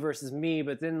them, you versus me,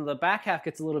 but then the back half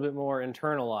gets a little bit more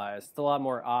internalized. It's a lot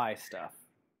more I stuff.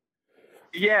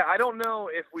 Yeah, I don't know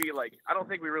if I don't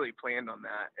think we really planned on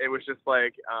that. It was just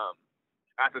like,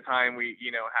 at the time we,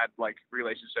 you know, had like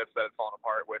relationships that had fallen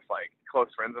apart with like close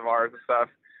friends of ours and stuff.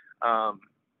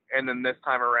 And then this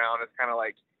time around, it's kind of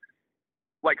like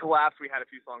Collapse, we had a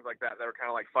few songs like that were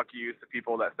kind of like fuck yous to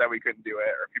people that said we couldn't do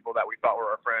it, or people that we thought were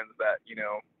our friends that, you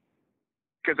know,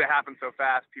 because it happened so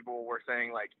fast, people were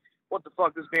saying like, what the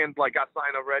fuck, this band like got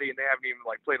signed already and they haven't even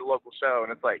like played a local show.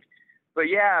 And it's like, but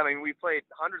yeah, I mean, we played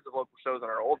hundreds of local shows on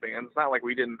our old bands. It's not like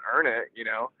we didn't earn it, you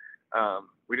know.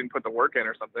 We didn't put the work in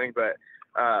or something. But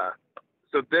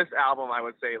so this album, I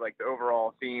would say, like, the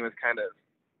overall theme is kind of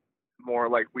more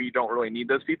like we don't really need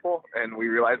those people, and we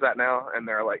realize that now. And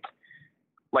they're like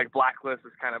Blacklist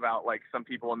is kind of about like some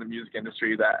people in the music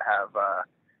industry that have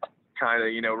kind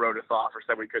of, you know, wrote us off or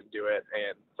said we couldn't do it,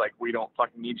 and it's like, we don't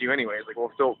fucking need you anyways. Like,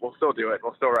 we'll still do it.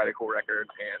 We'll still write a cool record,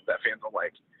 and that fans will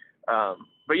like.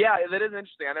 But yeah, that is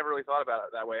interesting. I never really thought about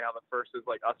it that way, how the first is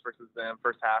like us versus them,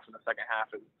 first half, and the second half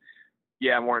is,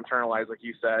 yeah, more internalized, like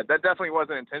you said. That definitely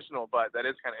wasn't intentional, but that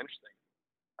is kind of interesting.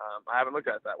 I haven't looked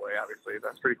at it that way, obviously.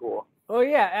 That's pretty cool. Oh,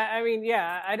 yeah. I mean,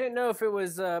 yeah, I didn't know if it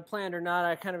was planned or not.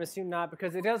 I kind of assumed not,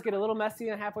 because it does get a little messy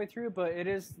halfway through, but it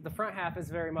is, the front half is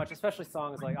very much, especially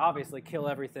songs like, obviously, Kill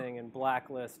Everything and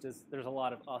Blacklist, there's a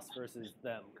lot of us versus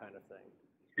them kind of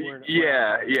thing.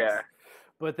 Yeah.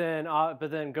 But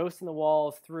then Ghost in the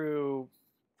Walls through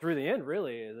the end,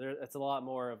 really, it's a lot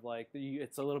more of like,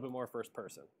 it's a little bit more first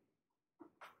person.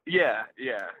 Yeah.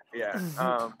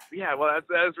 Well,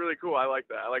 that is really cool. I like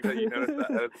that. I like that you noticed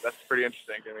that. That's pretty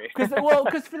interesting to me.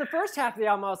 Because for the first half of the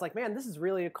album, I was like, man, this is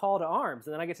really a call to arms.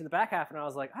 And then I get to the back half, and I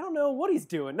was like, I don't know what he's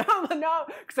doing. No,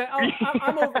 because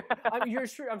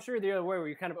I'm sure the other way where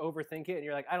you kind of overthink it, and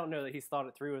you're like, I don't know that he's thought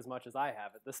it through as much as I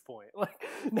have at this point. Like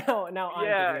now I'm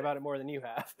thinking about it more than you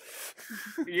have.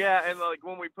 Yeah, and like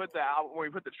when we put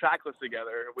the track list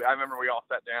together, I remember we all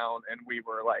sat down and we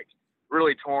were like,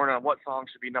 really torn on what song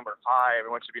should be number 5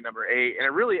 and what should be number 8. And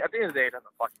it really, at the end of the day, it doesn't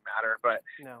fucking matter. But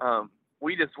no.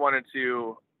 We wanted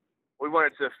to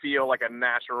feel like a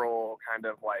natural kind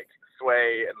of like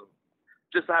sway and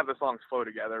just to have the songs flow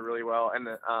together really well. And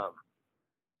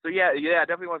so yeah, it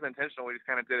definitely wasn't intentional. We just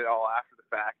kind of did it all after the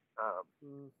fact.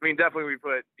 I mean, definitely we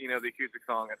put, you know, the acoustic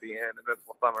song at the end,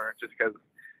 Invincible Summer, just because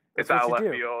it's out of left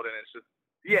field, and it's just,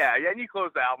 yeah, and you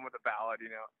close the album with a ballad, you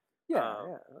know.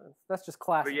 Yeah, that's just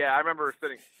classic. But yeah, I remember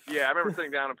sitting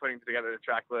down and putting together the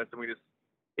track list, and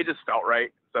it just felt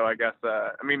right. So I guess,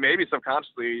 I mean, maybe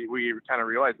subconsciously we kind of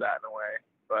realized that in a way,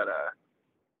 but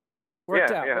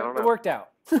worked out. It worked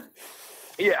out.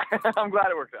 Yeah, I'm glad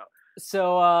it worked out.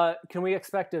 So can we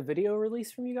expect a video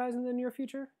release from you guys in the near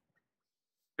future?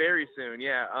 Very soon,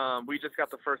 yeah. We just got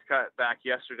the first cut back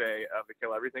yesterday of the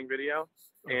Kill Everything video,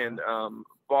 and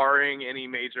barring any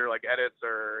major like edits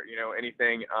or, you know,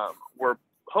 anything, we're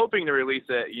hoping to release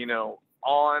it, you know,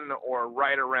 on or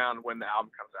right around when the album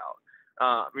comes out.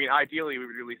 I mean, ideally we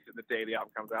would release it the day the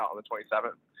album comes out on the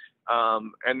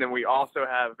 27th. And then we also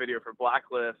have a video for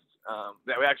Blacklist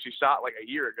that we actually shot like a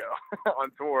year ago on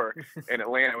tour in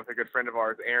Atlanta with a good friend of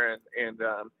ours, Aaron, and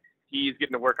he's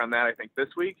getting to work on that, I think, this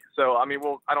week. So, I mean,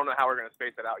 I don't know how we're going to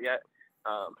space it out yet,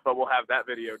 but we'll have that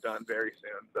video done very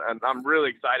soon. And I'm really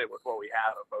excited with what we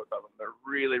have of both of them. They're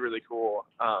really, really cool.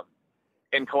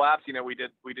 In Collapse, you know, we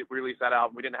did release that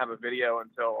album. We didn't have a video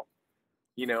until,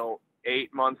 you know,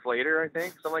 8 months later, I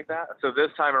think, something like that. So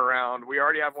this time around, we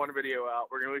already have one video out.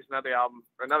 We're going to release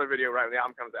another video right when the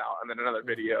album comes out, and then another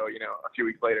video, you know, a few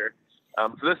weeks later.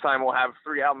 So this time we'll have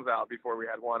 3 albums out before we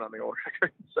had one on the old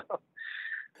record. So.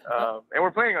 And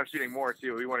we're planning on shooting more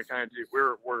too. We want to kind of do,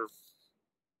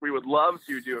 we would love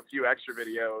to do a few extra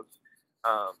videos,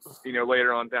 you know,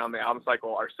 later on down the album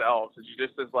cycle ourselves. It's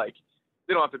just as like,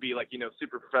 they don't have to be like, you know,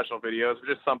 super professional videos, but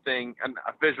just something,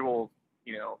 a visual,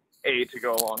 you know, to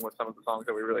go along with some of the songs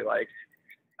that we really like.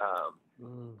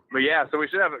 But yeah, so we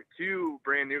should have 2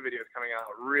 brand new videos coming out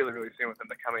really, really soon within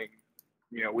the coming,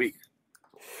 weeks.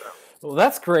 So. Well,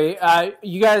 that's great.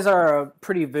 You guys are a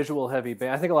pretty visual heavy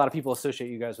band. I think a lot of people associate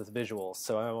you guys with visuals,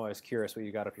 so I'm always curious what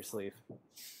you got up your sleeve.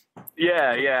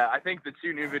 Yeah. I think the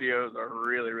 2 new videos are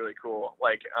really, really cool.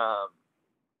 Like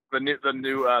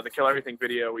the Kill Everything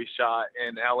video we shot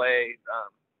in LA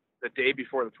the day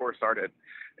before the tour started,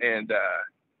 and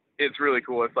it's really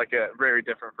cool. It's like very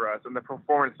different for us, and the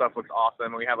performance stuff looks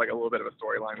awesome. We have like a little bit of a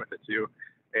storyline with it too,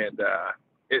 and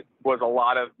it was a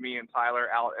lot of me and Tyler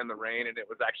out in the rain, and it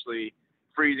was actually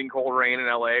freezing cold rain in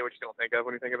LA, which you don't think of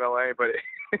when you think of LA, but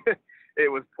it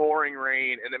was pouring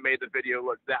rain, and it made the video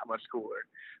look that much cooler.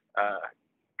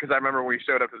 Because I remember when we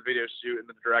showed up to the video shoot, and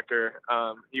the director,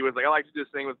 he was like, I like to do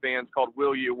this thing with bands called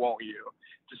Will You, Won't You,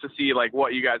 just to see like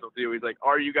what you guys will do. He's like,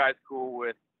 are you guys cool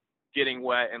with getting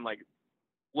wet and like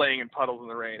laying in puddles in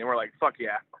the rain? And we're like, fuck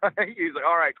yeah. He's like,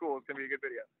 all right, cool, it's gonna be a good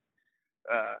video.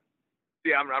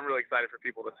 Yeah, I'm really excited for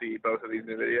people to see both of these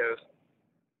new videos.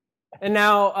 And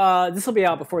now this will be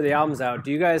out before the album's out.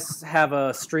 Do you guys have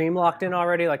a stream locked in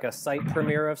already, like a site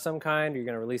premiere of some kind? Are you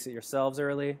going to release it yourselves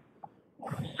early?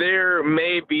 There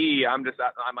may be. I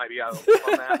might be out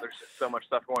on that. There's just so much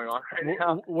stuff going on right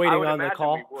now. Waiting on the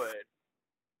call? We would.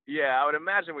 Yeah, I would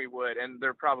imagine we would, and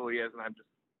there probably is, and I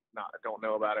don't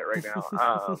know about it right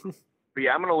now. But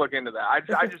yeah, I'm going to look into that.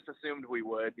 I just assumed we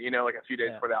would, like a few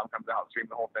days before the album comes out, stream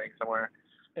the whole thing somewhere.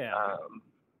 Yeah.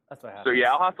 That's what happens. So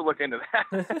yeah, I'll have to look into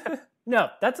that. No,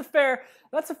 that's a fair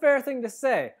thing to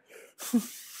say.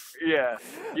 Yeah.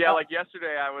 Like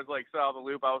yesterday, I was like so out of the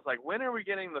loop. I was like, when are we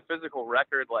getting the physical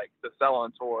record like to sell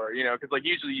on tour? Because like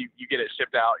usually you get it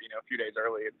shipped out, a few days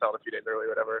early and sell it a few days early, or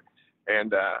whatever.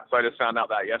 And so I just found out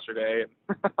that yesterday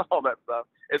and all that stuff.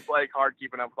 It's like hard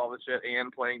keeping up with all this shit and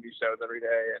playing these shows every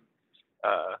day. And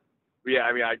yeah,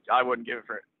 I mean, I wouldn't give it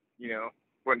for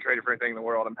wouldn't trade it for anything in the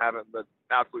world. I'm having the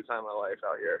absolute time of my life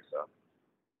out here. So.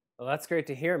 Well, that's great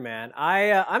to hear, man.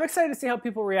 I'm excited to see how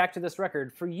people react to this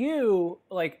record. For you,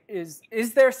 like, is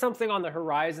there something on the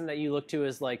horizon that you look to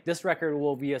as like this record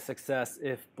will be a success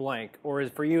if blank, or is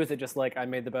it just like I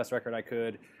made the best record I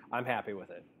could, I'm happy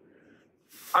with it?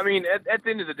 I mean, at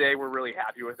the end of the day, we're really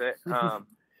happy with it,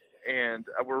 and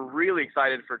we're really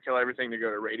excited for Kill Everything to go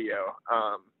to radio.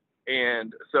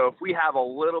 And so if we have a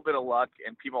little bit of luck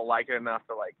and people like it enough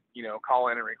to like, call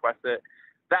in and request it,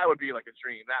 that would be like a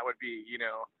dream. That would be,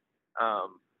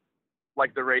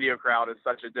 like the radio crowd is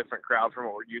such a different crowd from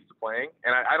what we're used to playing.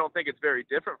 And I don't think it's very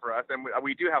different for us. And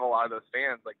we do have a lot of those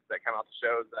fans like that come out to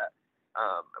shows that,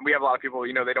 and we have a lot of people,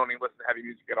 they don't even listen to heavy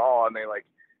music at all. And they like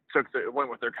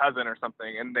went with their cousin or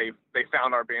something, and they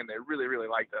found our band. They really, really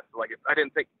liked us. Like, I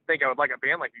didn't think I would like a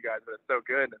band like you guys, but it's so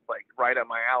good. And it's like right up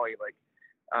my alley. Like,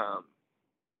 so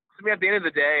I mean, at the end of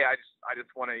the day, I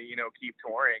just want to, keep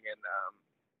touring and,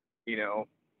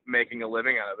 making a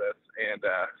living out of this. And,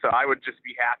 so I would just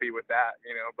be happy with that,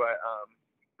 but,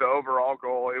 the overall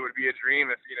goal, it would be a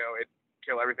dream if,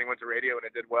 Kill Everything went to radio and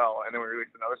it did well. And then we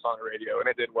released another song on radio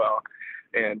and it did well.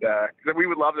 And, cause we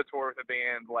would love to tour with a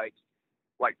band like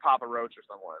Papa Roach or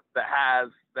someone that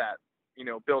has that,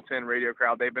 built-in radio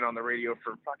crowd. They've been on the radio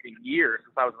for fucking years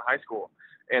since I was in high school,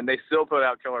 and they still put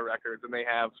out killer records, and they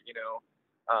have,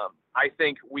 I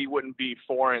think we wouldn't be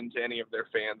foreign to any of their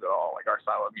fans at all, like our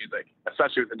style of music,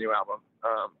 especially with the new album.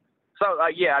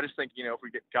 Yeah, I just think, if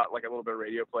we got like a little bit of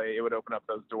radio play, it would open up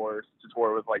those doors to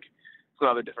tour with like some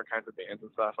other different kinds of bands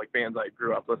and stuff, like bands I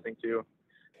grew up listening to.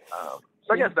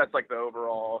 So I guess that's like the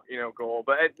overall, goal.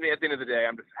 But at the end of the day,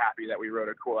 I'm just happy that we wrote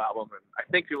a cool album, and I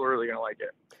think people are really going to like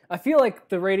it. I feel like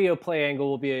the radio play angle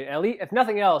will be, at least, if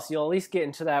nothing else, you'll at least get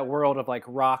into that world of like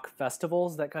rock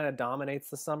festivals that kind of dominates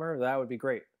the summer. That would be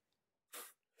great.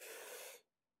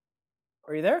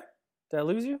 Are you there? Did I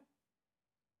lose you?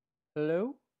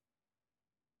 Hello?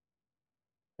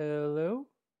 Hello?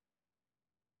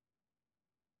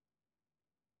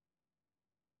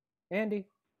 Andy?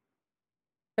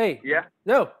 Hey. Yeah?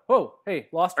 No. Whoa. Hey,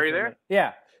 lost you. Are you there?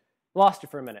 Yeah. Lost you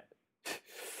for a minute.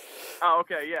 Oh,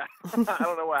 okay, yeah. I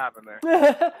don't know what happened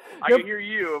there. I could hear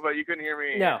you, but you couldn't hear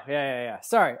me. No, yeah.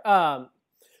 Sorry.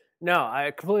 No,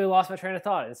 I completely lost my train of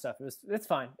thought and stuff. It's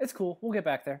fine. It's cool. We'll get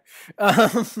back there.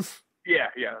 Yeah,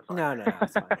 that's fine. No,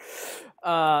 it's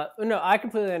fine. No, I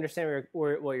completely understand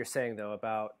what you're saying though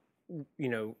about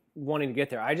wanting to get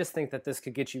there. I just think that this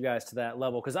could get you guys to that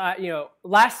level, because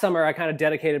last summer I kind of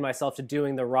dedicated myself to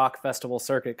doing the rock festival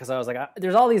circuit, because I was like,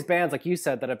 there's all these bands like you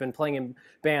said that have been playing in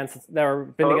bands that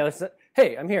have been together.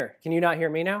 Hey, I'm here. Can you not hear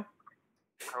me now?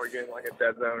 Are we getting like a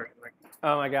dead zone or something?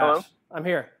 Oh my gosh. Hello?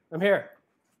 I'm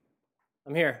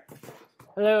here.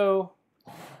 Hello.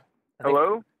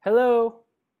 Hello? Hello.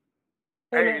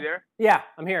 Hey, are man. you there? Yeah,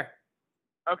 I'm here.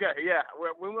 Okay, yeah.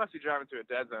 We must be driving to a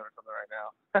dead zone or something right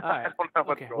now. All right. I don't know what's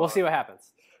Okay, going we'll on. see what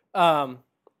happens.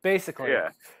 Basically,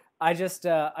 Yeah. I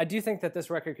do think that this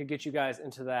record could get you guys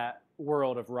into that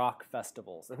world of rock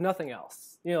festivals, if nothing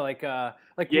else. You know,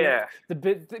 Yeah. the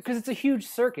bit, because it's a huge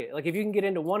circuit. Like if you can get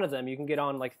into one of them, you can get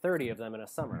on like 30 of them in a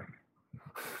summer.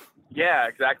 Yeah,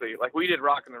 exactly. Like we did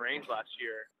Rock in the Range last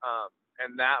year,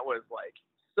 and that was like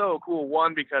so cool.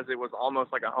 One, because it was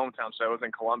almost like a hometown show. It was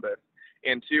in Columbus,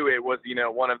 and two, it was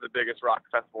one of the biggest rock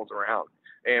festivals around.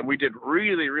 And we did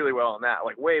really, really well on that,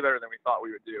 like way better than we thought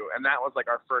we would do. And that was like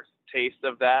our first taste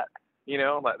of that,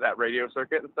 like that radio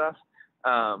circuit and stuff.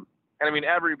 And I mean,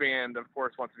 every band, of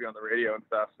course, wants to be on the radio and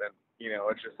stuff. And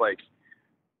it's just like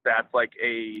that's like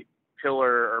a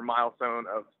pillar or milestone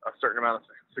of a certain amount of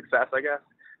success, I guess.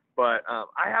 But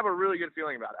I have a really good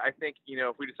feeling about it. I think,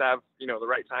 if we just have, the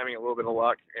right timing, a little bit of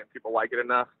luck, and people like it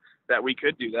enough, that we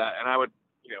could do that. And I would,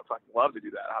 fucking love to do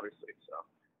that, obviously. So.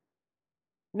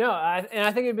 No, I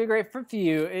think it'd be great for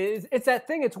you. It's that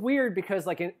thing. It's weird because,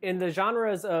 like, in the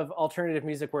genres of alternative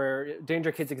music where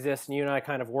Dangerkids exists and you and I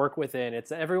kind of work within,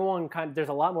 it's everyone there's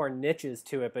a lot more niches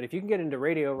to it. But if you can get into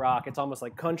radio rock, it's almost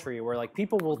like country, where like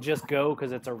people will just go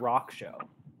because it's a rock show.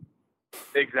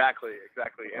 Exactly.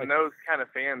 And those kind of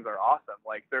fans are awesome.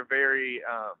 Like they're very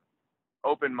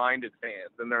open-minded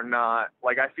fans, and they're not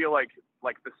like, I feel like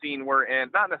the scene we're in,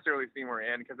 not necessarily the scene we're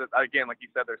in, because again, like you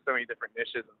said, there's so many different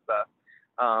niches and stuff.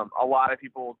 A lot of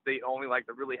people, they only like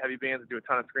the really heavy bands that do a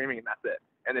ton of screaming, and that's it.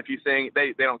 And if you sing,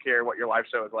 they don't care what your live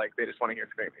show is like. They just want to hear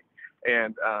screaming.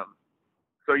 And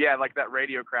so yeah, like that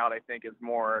radio crowd, I think, is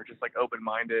more just like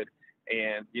open-minded,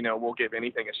 and we'll give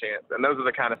anything a chance. And those are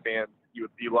the kind of fans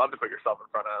you love to put yourself in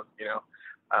front of.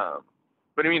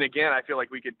 But I mean, again, I feel like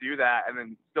we could do that and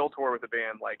then still tour with a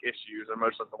band like Issues or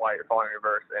Motionless in White or Falling in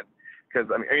Reverse, and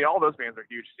because I mean all those bands are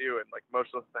huge too, and like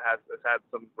Motionless has had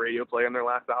some radio play on their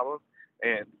last album,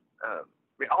 and I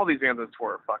mean all these bands on this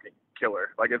tour are fucking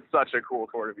killer. Like it's such a cool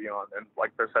tour to be on, and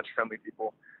like they're such friendly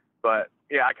people. But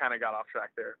yeah, I kind of got off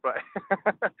track there, but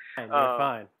You're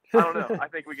fine. I don't know. I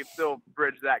think we could still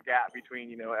bridge that gap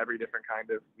between every different kind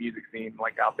of music scene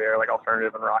like out there, like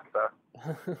alternative and rock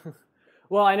stuff.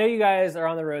 Well, I know you guys are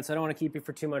on the road, so I don't want to keep you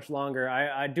for too much longer.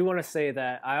 I do want to say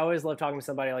that I always love talking to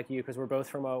somebody like you because we're both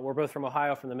from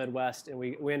Ohio, from the Midwest, and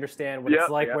we understand what it's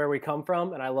like where we come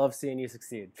from, and I love seeing you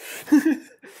succeed.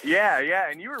 Yeah,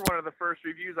 and you were one of the first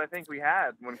reviews I think we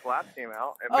had when Collapse came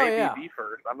out, and maybe the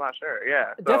first. I'm not sure.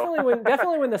 Yeah, so.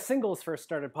 definitely when the singles first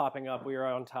started popping up, we were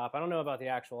on top. I don't know about the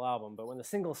actual album, but when the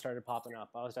singles started popping up,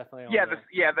 I was definitely on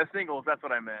the singles. That's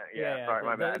what I meant. Yeah, sorry,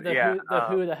 my bad.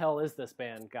 Who the hell is this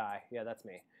band guy? Yeah, that's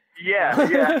me. Yeah.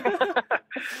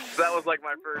 That was like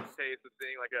my first taste of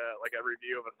seeing like a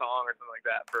review of a song or something like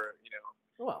that for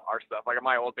our stuff. Like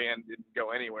my old band didn't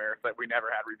go anywhere, but we never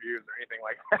had reviews or anything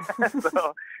like that.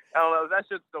 So I don't know. That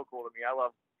shit's still cool to me. I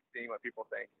love seeing what people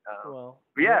think. But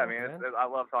yeah, man, I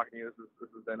love talking to you. This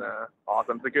has been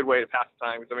awesome. It's a good way to pass the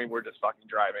time because I mean we're just fucking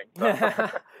driving. So.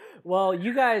 Well,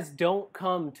 you guys don't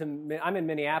come to. I'm in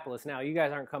Minneapolis now. You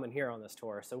guys aren't coming here on this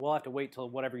tour, so we'll have to wait till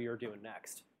whatever you're doing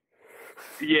next.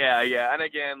 Yeah. And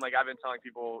again, like I've been telling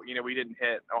people, we didn't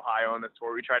hit Ohio on this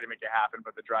tour. We tried to make it happen,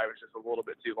 but the drive was just a little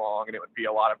bit too long, and it would be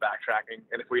a lot of backtracking.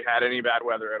 And if we had any bad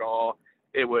weather at all,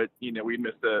 it would, we'd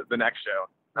miss the next show.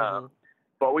 Mm-hmm.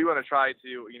 But we want to try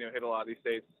to, hit a lot of these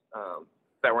states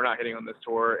that we're not hitting on this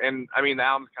tour. And I mean, the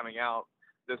album's coming out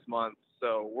this month,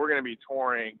 so we're going to be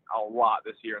touring a lot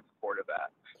this year in support of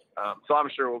that. So I'm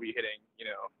sure we'll be hitting,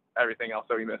 everything else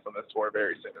that we missed on this tour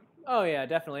very soon. Oh yeah,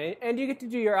 definitely. And you get to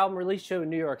do your album release show in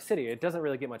New York City. It doesn't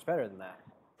really get much better than that.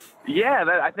 Yeah,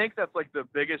 I think that's like the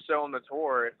biggest show on the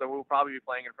tour. So we'll probably be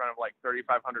playing in front of like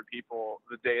 3,500 people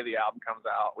the day the album comes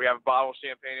out. We have a bottle of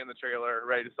champagne in the trailer,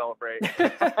 ready to celebrate.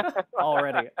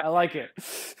 Already, I like it.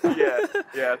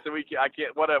 Yeah. So I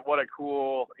can't. What a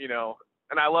cool,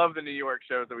 And I love the New York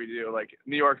shows that we do. Like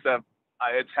New York's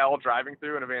it's hell driving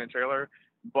through in a van and trailer.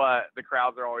 But the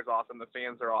crowds are always awesome. The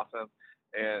fans are awesome.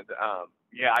 And,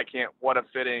 I can't, what a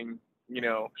fitting,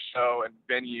 show and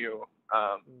venue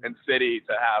and city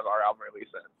to have our album release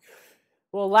in.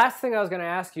 Well, last thing I was going to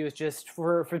ask you is just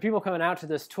for people coming out to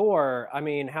this tour, I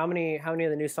mean, how many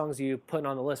of the new songs are you putting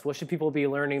on the list? What should people be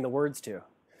learning the words to?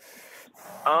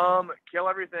 Kill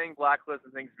Everything, Blacklist,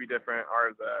 and Things to Be Different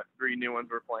are the three new ones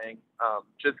we're playing.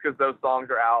 Just because those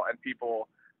songs are out and people,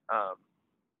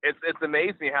 it's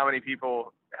amazed me how many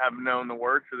people have known the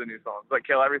words for the new songs. Like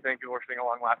Kill Everything, people were singing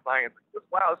along last night. It's like,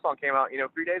 wow, this song came out,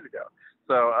 3 days ago.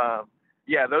 So,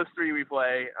 those three we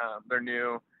play. They're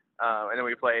new. And then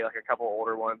we play like a couple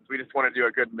older ones. We just want to do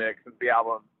a good mix since the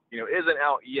album, isn't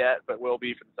out yet, but will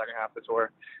be for the second half of the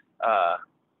tour.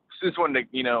 So just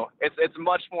wanted to, it's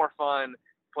much more fun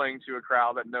playing to a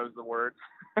crowd that knows the words.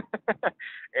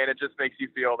 And it just makes you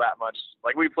feel that much.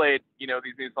 Like we played, these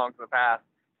new songs in the past,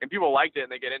 and people liked it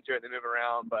and they get into it and they move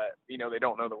around, but, they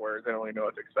don't know the words. They don't really know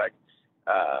what to expect.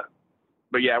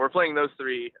 But yeah, we're playing those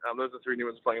three. Those are the three new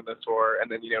ones playing this tour. And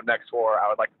then, next tour, I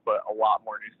would like to put a lot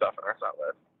more new stuff in our set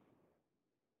list.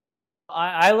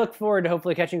 I look forward to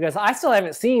hopefully catching you guys. I still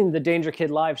haven't seen the Danger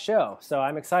Kid live show, so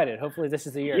I'm excited. Hopefully this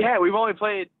is the year. Yeah, we've only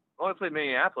played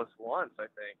Minneapolis once, I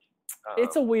think.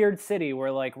 It's a weird city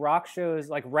where like rock shows,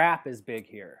 like rap is big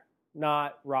here,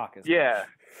 not rock is. Yeah.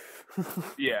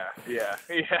 Yeah.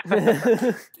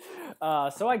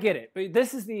 So I get it, but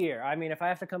this is the year. I mean, if I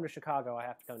have to come to Chicago, I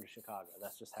have to come to Chicago.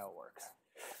 That's just how it works.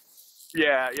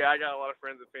 Yeah. I got a lot of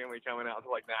friends and family coming out to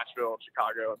like Nashville and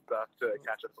Chicago and stuff to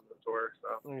catch us on the tour.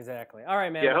 So exactly. All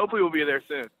right, man. Yeah, hopefully we'll be there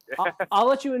soon. I'll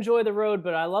let you enjoy the road,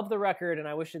 but I love the record and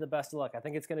I wish you the best of luck. I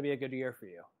think it's going to be a good year for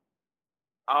you.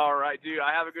 All right, dude.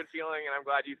 I have a good feeling, and I'm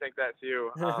glad you think that too.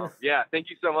 Yeah, thank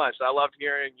you so much. I loved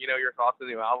hearing, your thoughts on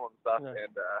the new album and stuff. Yeah.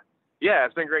 And yeah,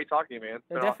 it's been great talking to you, man.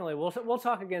 Definitely. We'll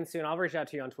talk again soon. I'll reach out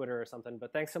to you on Twitter or something.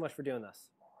 But thanks so much for doing this.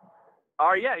 All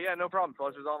right, yeah, no problem.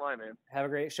 Pleasure's all mine, man. Have a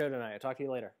great show tonight. I'll talk to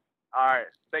you later. All right,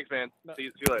 thanks, man. See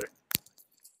you later.